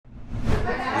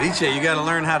Leche, you got to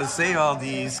learn how to say all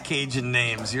these Cajun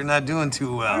names. You're not doing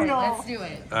too well. All right, let's do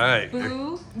it. All right.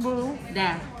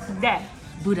 Boo-da.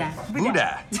 Buddha. Buddha.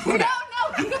 Buddha.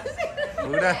 No.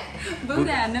 Buddha.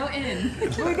 Buddha, no N.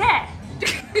 Buddha.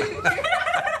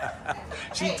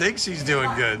 She thinks she's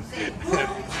doing good.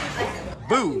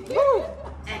 Boo. Boo.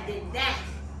 And then that.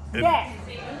 That.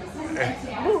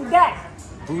 Boo that.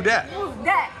 Buddha. Boo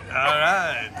that. All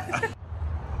right.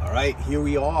 All right, here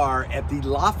we are at the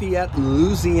Lafayette,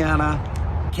 Louisiana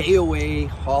KOA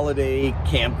Holiday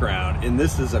Campground. And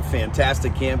this is a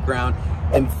fantastic campground.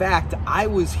 In fact, I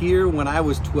was here when I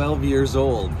was 12 years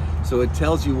old. So it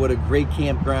tells you what a great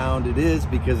campground it is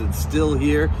because it's still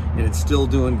here and it's still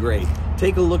doing great.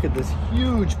 Take a look at this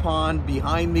huge pond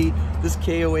behind me. This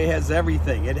KOA has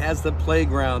everything. It has the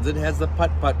playgrounds, it has the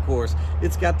putt-putt course,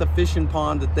 it's got the fishing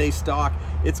pond that they stock.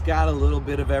 It's got a little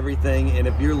bit of everything. And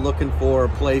if you're looking for a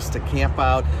place to camp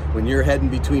out when you're heading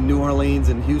between New Orleans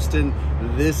and Houston,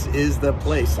 this is the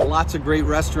place. Lots of great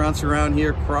restaurants around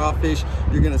here, crawfish.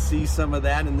 You're gonna see some of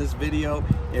that in this video.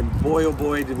 And boy, oh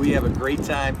boy, did we have a great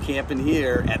time camping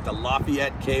here at the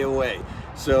Lafayette KOA.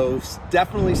 So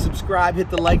definitely subscribe,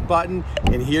 hit the like button,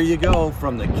 and here you go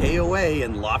from the KOA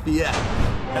in Lafayette.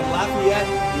 At Lafayette,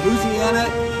 Louisiana,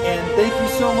 and thank you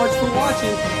so much for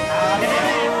watching.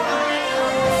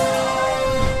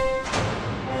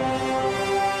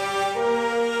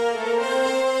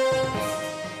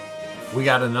 We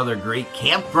got another great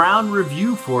campground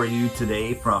review for you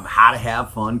today from How to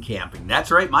Have Fun Camping.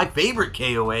 That's right, my favorite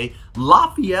KOA,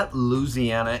 Lafayette,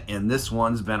 Louisiana, and this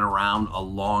one's been around a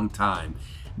long time.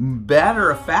 Matter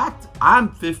of fact,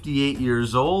 I'm 58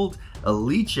 years old,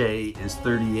 Leche is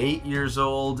 38 years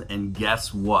old, and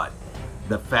guess what?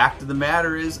 The fact of the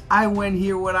matter is, I went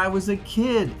here when I was a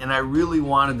kid, and I really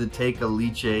wanted to take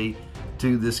Leche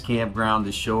to this campground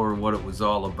to show her what it was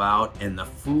all about, and the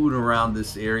food around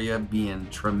this area being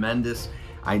tremendous.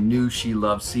 I knew she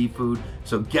loved seafood.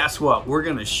 So guess what? We're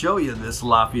gonna show you this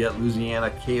Lafayette,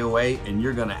 Louisiana KOA, and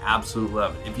you're gonna absolutely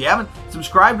love it. If you haven't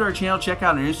subscribed to our channel, check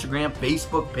out our Instagram,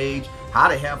 Facebook page,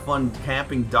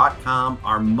 howtohavefuncamping.com,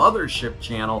 our mothership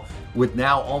channel with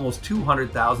now almost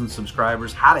 200,000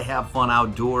 subscribers, How to Have Fun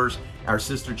Outdoors, our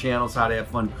sister channels, How to Have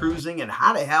Fun Cruising and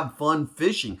How to Have Fun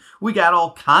Fishing. We got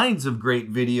all kinds of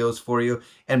great videos for you.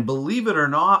 And believe it or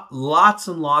not, lots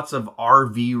and lots of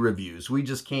RV reviews. We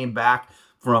just came back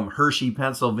from Hershey,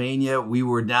 Pennsylvania. We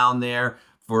were down there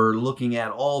for looking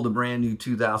at all the brand new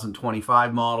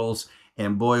 2025 models.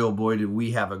 And boy, oh boy, did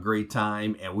we have a great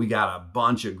time. And we got a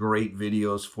bunch of great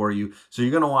videos for you. So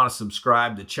you're going to want to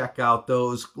subscribe to check out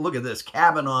those. Look at this,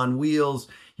 cabin on wheels.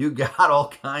 You got all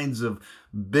kinds of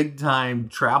big time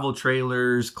travel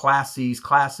trailers, Class C's,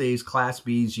 Class A's, Class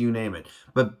B's, you name it.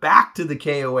 But back to the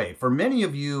KOA. For many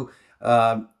of you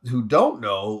who don't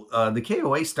know, the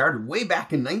KOA started way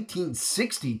back in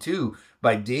 1962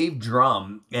 by Dave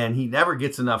Drum, and he never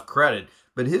gets enough credit.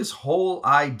 But his whole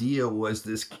idea was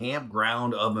this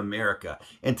campground of America.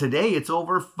 And today it's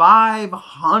over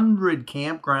 500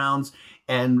 campgrounds.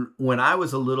 And when I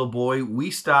was a little boy,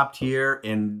 we stopped here,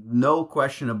 and no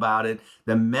question about it,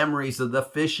 the memories of the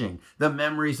fishing, the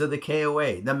memories of the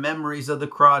KOA, the memories of the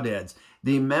crawdads,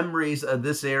 the memories of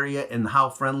this area and how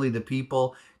friendly the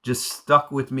people just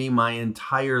stuck with me my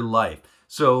entire life.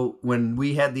 So when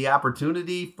we had the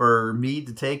opportunity for me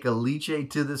to take Leche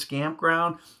to this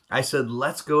campground, I said,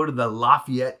 let's go to the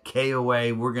Lafayette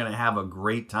KOA. We're going to have a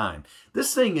great time.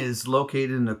 This thing is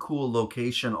located in a cool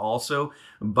location also,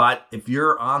 but if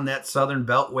you're on that southern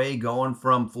beltway going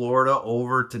from Florida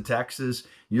over to Texas,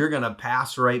 you're going to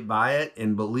pass right by it.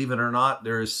 And believe it or not,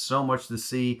 there is so much to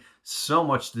see, so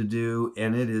much to do,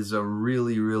 and it is a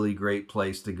really, really great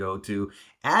place to go to.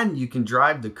 And you can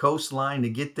drive the coastline to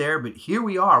get there, but here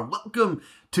we are. Welcome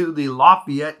to the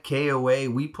Lafayette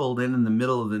KOA. We pulled in the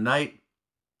middle of the night.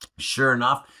 Sure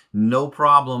enough, no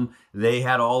problem. They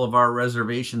had all of our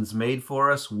reservations made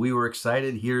for us. We were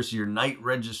excited. Here's your night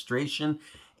registration.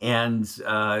 And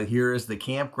here is the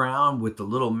campground with the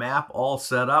little map all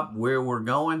set up where we're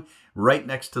going. Right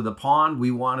next to the pond.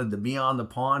 We wanted to be on the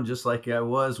pond just like I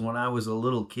was when I was a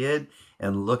little kid.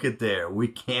 And look at there. We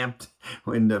camped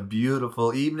in the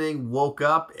beautiful evening, woke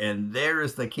up, and there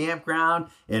is the campground.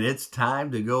 And it's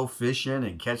time to go fishing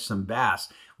and catch some bass.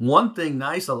 One thing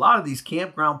nice, a lot of these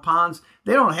campground ponds,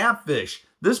 they don't have fish.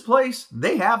 This place,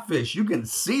 they have fish. You can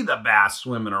see the bass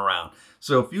swimming around.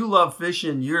 So if you love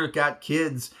fishing, you've got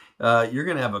kids, you're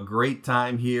going to have a great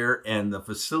time here, and the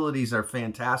facilities are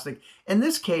fantastic. And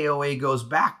this KOA goes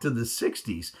back to the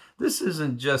 60s. This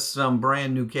isn't just some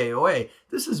brand new KOA.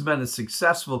 This has been a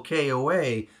successful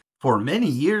KOA for many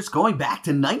years, going back to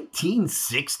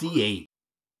 1968.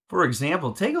 For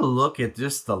example, take a look at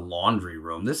just the laundry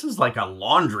room. This is like a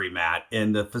laundromat,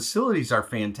 and the facilities are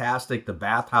fantastic. The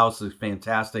bathhouse is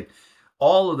fantastic.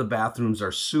 All of the bathrooms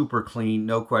are super clean,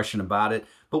 no question about it.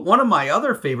 But one of my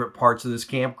other favorite parts of this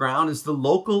campground is the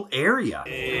local area.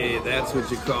 Hey, that's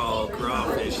what you call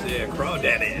crawfish there.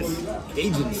 Crawdad is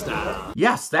Cajun style.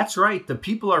 Yes, that's right. The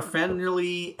people are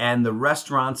friendly and the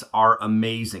restaurants are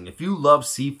amazing. If you love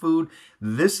seafood,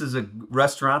 this is a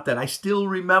restaurant that I still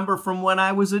remember from when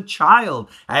I was a child.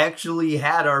 I actually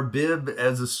had our bib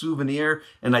as a souvenir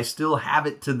and I still have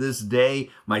it to this day.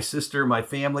 My sister, my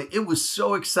family. It was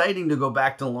so exciting to go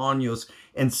back to Laños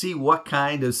and see what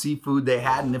kind of seafood they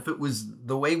had and if it was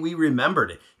the way we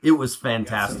remembered it. It was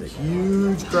fantastic.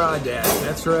 Huge crawdads,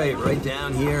 that's right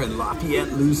down here in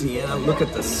Lafayette, Louisiana. Look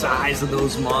at the size of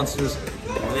those monsters.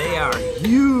 They are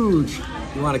huge.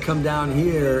 You want to come down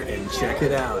here and check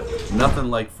it out. Nothing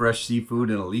like fresh seafood,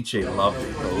 and Alice loved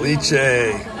it. Alice,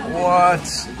 what?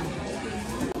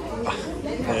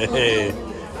 Hey,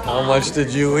 how much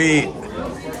did you eat?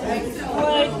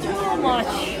 Way too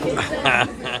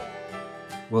much.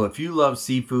 Well, if you love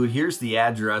seafood, here's the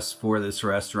address for this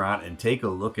restaurant and take a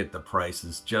look at the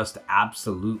prices. Just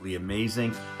absolutely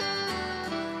amazing.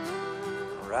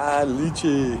 All right, Alice.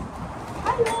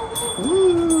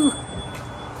 Woo!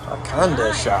 A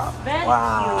conda shop.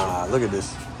 Wow, look at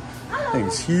this.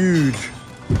 Thing's huge.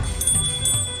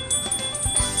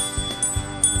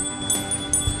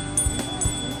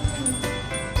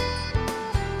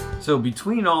 So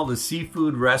between all the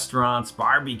seafood restaurants,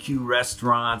 barbecue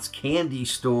restaurants, candy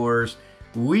stores,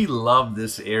 we love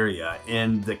this area.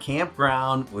 And the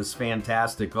campground was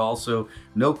fantastic also.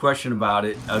 No question about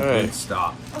it, a good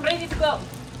stop. I'm ready to go.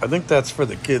 I think that's for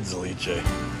the kids, Alice.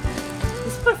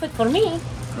 It's perfect for me.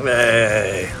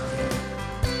 Hey.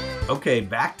 Okay,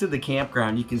 back to the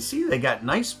campground. You can see they got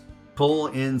nice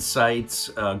pull-in sites,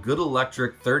 good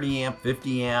electric, 30 amp,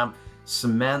 50 amp,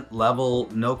 cement level,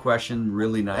 no question,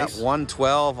 really nice. That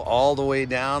 112 all the way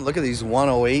down. Look at these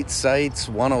 108 sites,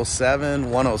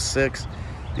 107, 106.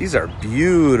 These are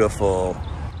beautiful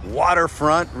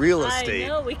waterfront real estate. I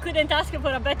know, we couldn't ask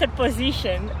for a better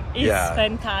position. It's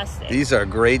fantastic. These are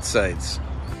great sites.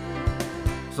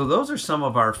 So those are some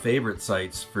of our favorite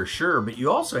sites for sure, but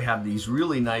you also have these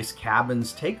really nice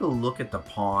cabins. Take a look at the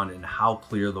pond and how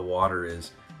clear the water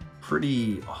is.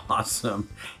 Pretty awesome.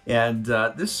 And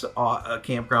this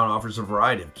campground offers a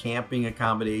variety of camping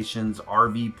accommodations,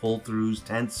 RV pull-throughs,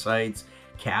 tent sites,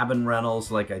 cabin rentals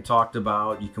like I talked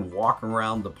about. You can walk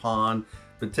around the pond,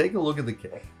 but take a look at the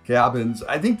cabins.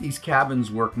 I think these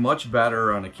cabins work much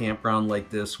better on a campground like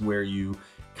this where you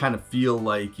kind of feel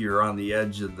like you're on the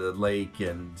edge of the lake,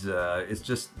 and it's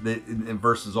just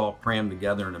versus all crammed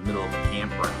together in the middle of a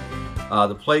campground.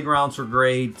 The playgrounds are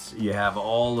great. You have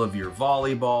all of your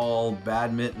volleyball,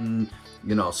 badminton,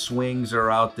 you know, swings are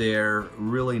out there.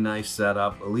 Really nice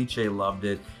setup. Alice loved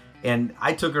it. And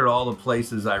I took her to all the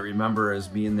places I remember as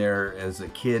being there as a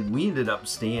kid. We ended up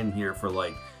staying here for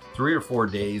like 3 or 4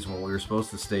 days when we were supposed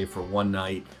to stay for one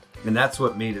night. And that's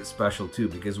what made it special too,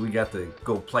 because we got to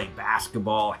go play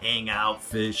basketball, hang out,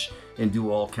 fish, and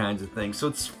do all kinds of things. So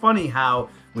it's funny how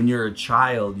when you're a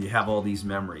child, you have all these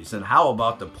memories. And how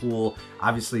about the pool?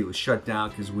 Obviously it was shut down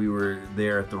because we were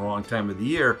there at the wrong time of the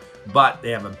year, but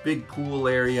they have a big pool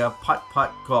area,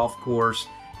 putt-putt golf course.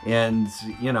 And,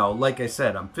 you know, like I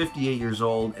said, I'm 58 years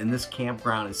old and this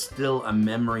campground is still a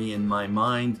memory in my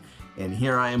mind. And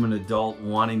here I am, an adult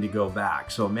wanting to go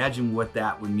back. So imagine what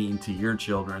that would mean to your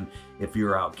children if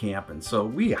you're out camping. So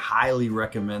we highly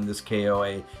recommend this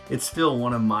KOA. It's still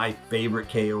one of my favorite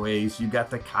KOAs. You got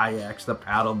the kayaks, the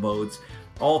paddle boats,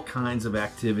 all kinds of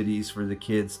activities for the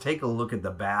kids. Take a look at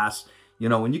the bass. You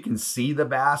know, when you can see the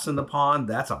bass in the pond,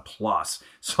 that's a plus.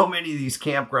 So many of these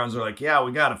campgrounds are like, yeah,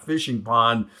 we got a fishing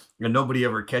pond and nobody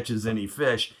ever catches any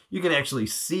fish. You can actually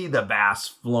see the bass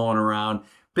flowing around.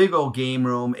 Big old game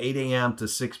room, 8 a.m. to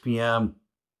 6 p.m.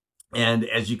 And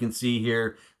as you can see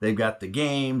here, they've got the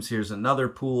games. Here's another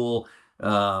pool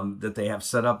that they have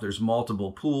set up. There's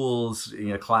multiple pools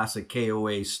in a classic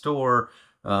KOA store,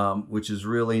 which is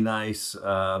really nice.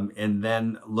 And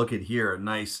then look at here, a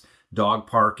nice dog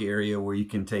park area where you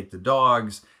can take the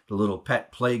dogs. The little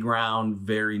pet playground,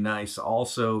 very nice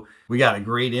also. We got a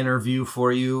great interview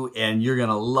for you and you're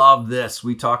gonna love this.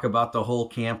 We talk about the whole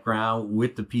campground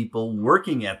with the people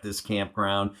working at this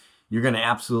campground. You're gonna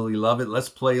absolutely love it. Let's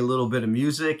play a little bit of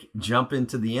music, jump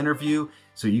into the interview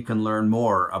so you can learn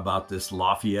more about this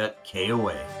Lafayette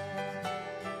KOA.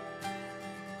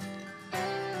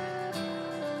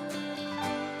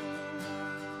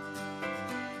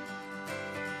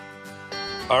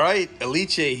 All right,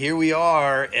 Alice, here we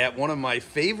are at one of my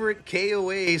favorite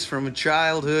KOAs from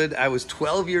childhood. I was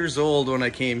 12 years old when I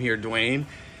came here, Dwayne.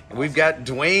 And we've got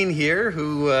Dwayne here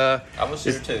who... I was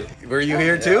here too. Were you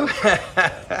here too?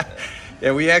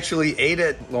 And we actually ate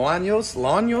at Laños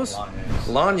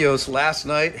last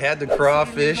night, had the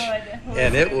crawfish,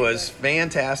 and it was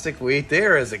fantastic. We ate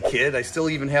there as a kid. I still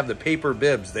even have the paper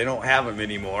bibs. They don't have them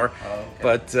anymore. Oh, okay.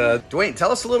 But Dwayne,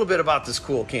 tell us a little bit about this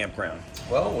cool campground.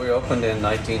 Well, we opened in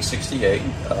 1968.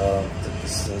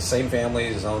 The same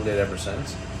family has owned it ever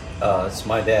since. It's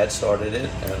my dad started it,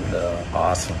 and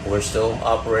awesome. We're still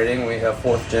operating. We have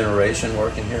 4th generation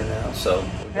working here now, so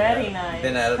very nice.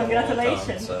 Been at it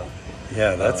Congratulations! A long time, so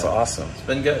yeah, that's awesome. It's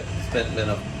been good. It's been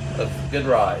a good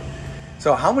ride.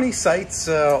 So, how many sites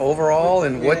overall,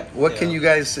 and what can you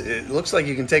guys? It looks like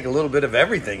you can take a little bit of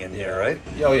everything in here, right?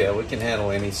 Oh yeah, we can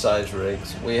handle any size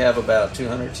rigs. We have about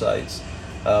 200 sites.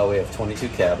 We have 22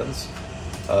 cabins.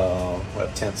 We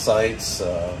have tent sites,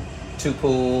 2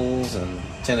 pools, and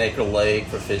 10-acre lake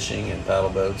for fishing and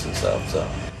paddle boats and stuff. So,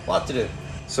 a lot to do.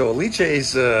 So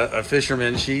Alice's a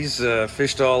fisherman. She's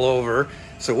fished all over.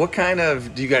 So what kind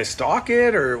of, do you guys stock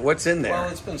it, or what's in there? Well,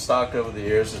 it's been stocked over the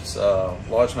years. It's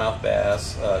largemouth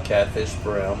bass, catfish,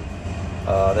 brim.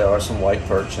 There are some white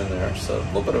perch in there, so a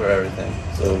little bit of everything.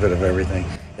 A little bit of everything.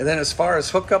 And then as far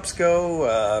as hookups go,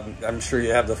 I'm sure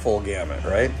you have the full gamut,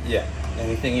 right? Yeah,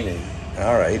 anything you need.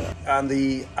 All right. Yeah. On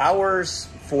the hours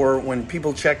for when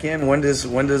people check in, when does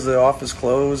the office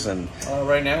close? And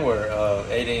right now we're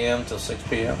 8 a.m. till 6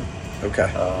 p.m.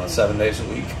 Okay. 7 days a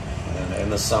week. And in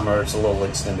the summer, it's a little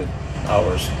extended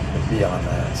hours beyond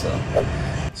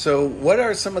that. So what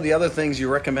are some of the other things you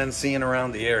recommend seeing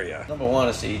around the area? Number one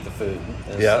is to eat the food.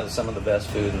 It's some of the best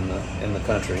food in the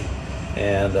country.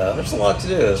 And there's a lot to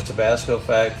do. There's Tabasco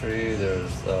Factory,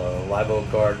 there's live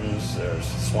oak gardens, there's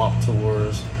swamp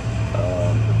tours.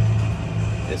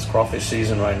 It's crawfish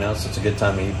season right now, so it's a good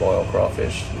time to eat boiled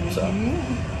crawfish. So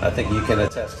I think you can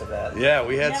attest to that. Yeah,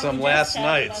 we had some last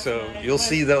night, so you'll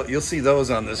see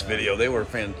those on this video. They were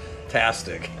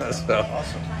fantastic. So.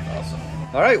 Awesome.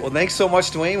 All right, well, thanks so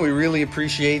much, Dwayne. We really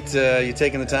appreciate you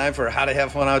taking the time for How to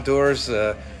Have Fun Outdoors.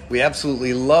 We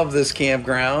absolutely love this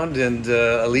campground. And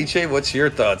Alice, what's your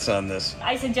thoughts on this?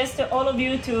 I suggest to all of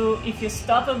you to, if you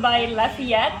stop by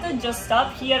Lafayette, just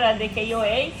stop here at the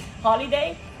KOA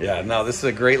Holiday. Yeah, no, this is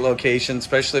a great location,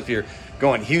 especially if you're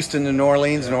going Houston to New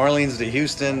Orleans, New Orleans to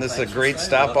Houston. This is a great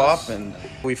stop off. And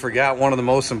we forgot one of the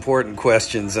most important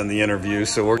questions in the interview.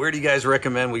 So where do you guys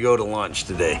recommend we go to lunch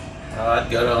today?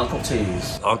 I'd go to Uncle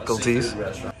T's. Uncle T's?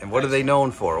 And what are they known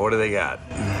for? What do they got?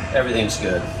 Everything's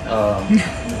good.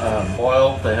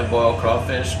 Boiled, they have boiled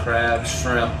crawfish, crabs,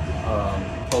 shrimp,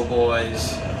 po'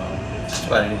 boys, just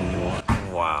about anything you want.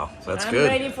 Wow, that's good.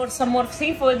 I'm ready for some more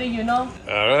seafood, you know.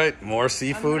 All right, more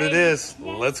seafood it is.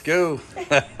 Yes. Let's go.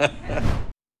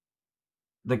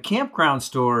 The campground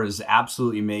store is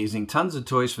absolutely amazing. Tons of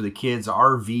toys for the kids,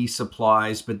 RV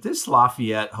supplies, but this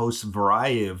Lafayette hosts a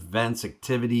variety of events,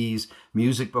 activities,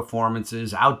 music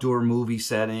performances, outdoor movie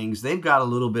settings. They've got a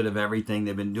little bit of everything.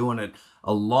 They've been doing it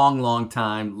a long, long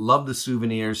time. Love the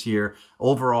souvenirs here.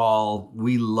 Overall,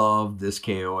 we love this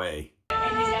KOA.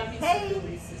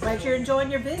 Hey, glad you're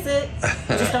enjoying your visit.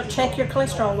 Just don't check your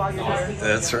cholesterol while you're there.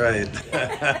 That's right.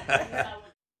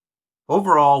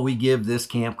 Overall, we give this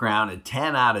campground a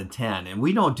 10 out of 10, and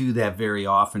we don't do that very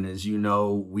often. As you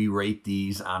know, we rate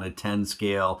these on a 10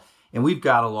 scale, and we've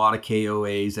got a lot of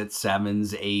KOAs at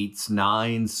 7s, 8s,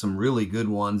 9s, some really good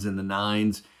ones in the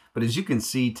 9s. But as you can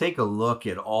see, take a look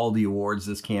at all the awards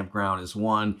this campground has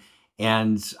won,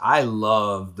 and I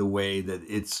love the way that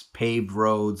it's paved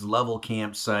roads, level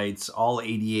campsites, all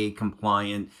ADA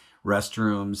compliant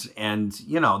restrooms, and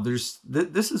you know, this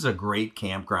is a great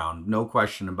campground, no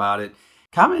question about it.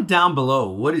 Comment down below,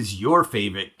 what is your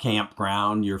favorite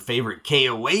campground, your favorite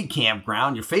KOA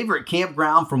campground, your favorite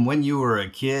campground from when you were a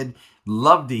kid?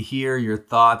 Love to hear your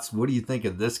thoughts. What do you think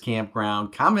of this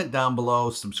campground? Comment down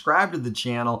below, subscribe to the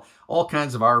channel, all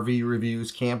kinds of RV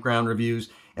reviews, campground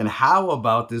reviews. And how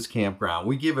about this campground?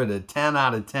 We give it a 10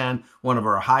 out of 10, one of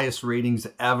our highest ratings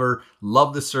ever.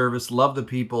 Love the service, love the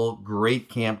people, great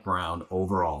campground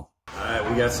overall. All right,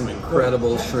 we got some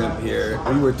incredible shrimp here.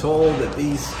 We were told that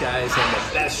these guys have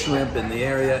the best shrimp in the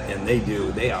area, and they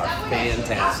do. They are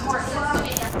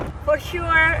fantastic. For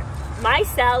sure,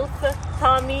 myself,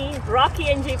 Tommy, Rocky,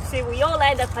 and Gypsy, we all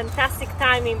had a fantastic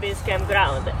time in this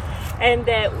campground. And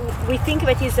we think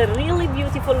that it's a really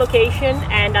beautiful location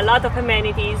and a lot of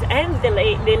amenities, and the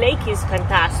lake is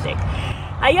fantastic.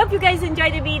 I hope you guys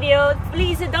enjoyed the video.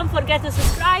 Please don't forget to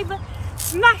subscribe,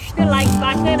 smash the like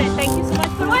button, and thank you so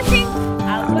much for watching.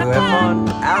 Have fun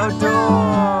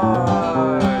outdoors.